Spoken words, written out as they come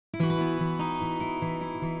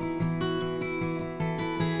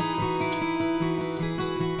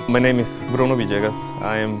My name is Bruno Villegas.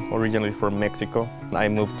 I am originally from Mexico. I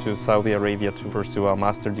moved to Saudi Arabia to pursue a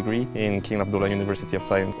master's degree in King Abdullah University of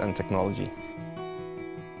Science and Technology.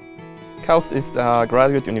 KAUST is a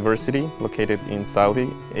graduate university located in Saudi.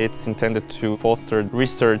 It's intended to foster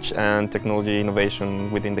research and technology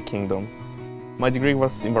innovation within the kingdom. My degree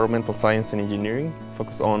was environmental science and engineering,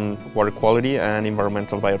 focused on water quality and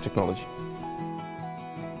environmental biotechnology.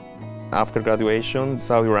 After graduation,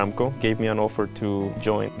 Saudi Aramco gave me an offer to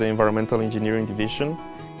join the environmental engineering division.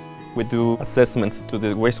 We do assessments to the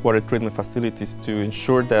wastewater treatment facilities to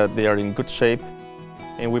ensure that they are in good shape,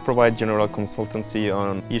 and we provide general consultancy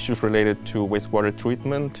on issues related to wastewater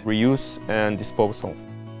treatment, reuse, and disposal.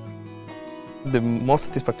 The most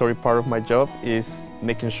satisfactory part of my job is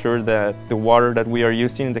making sure that the water that we are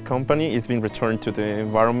using in the company is being returned to the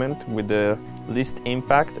environment with the least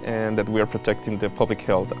impact and that we are protecting the public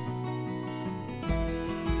health.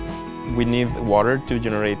 We need water to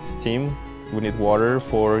generate steam. We need water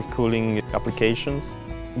for cooling applications.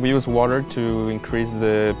 We use water to increase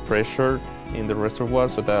the pressure in the reservoir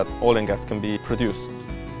so that oil and gas can be produced.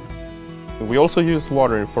 We also use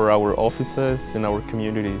water for our offices and our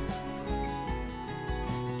communities.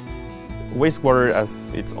 Wastewater,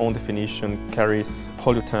 as its own definition, carries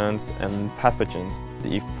pollutants and pathogens.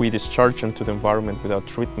 If we discharge them to the environment without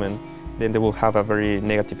treatment, then they will have a very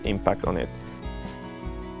negative impact on it.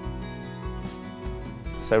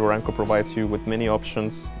 Aramco provides you with many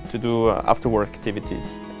options to do after-work activities.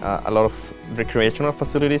 A lot of recreational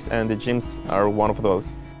facilities, and the gyms are one of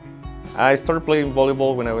those. I started playing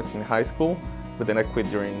volleyball when I was in high school, but then I quit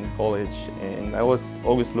during college, and I was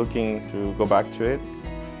always looking to go back to it.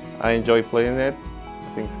 I enjoy playing it. I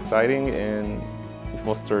think it's exciting and it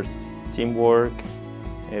fosters teamwork.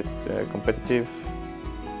 It's competitive.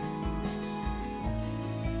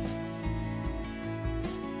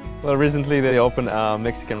 Well, recently they opened a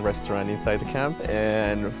Mexican restaurant inside the camp,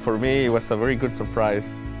 and for me it was a very good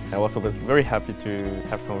surprise. I was very happy to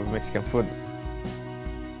have some Mexican food.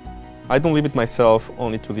 I don't limit myself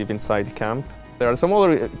only to live inside the camp. There are some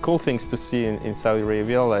other cool things to see in Saudi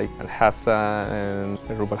Arabia, like Al-Hassa and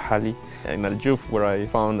Rub al-Hali. In Al-Juf, where I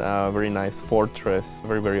found a very nice fortress,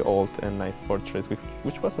 very old and nice fortress,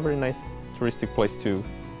 which was a very nice touristic place too.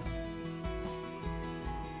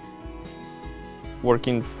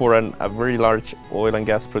 Working for a very large oil and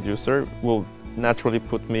gas producer will naturally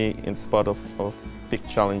put me in the spot of big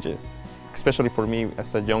challenges, especially for me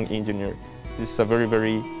as a young engineer. This is a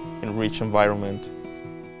very enriched environment.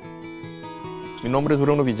 Mi nombre es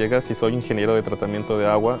Bruno Villegas y soy ingeniero de tratamiento de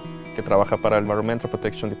agua que trabaja para el Environmental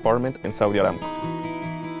Protection Department en Saudi Aramco.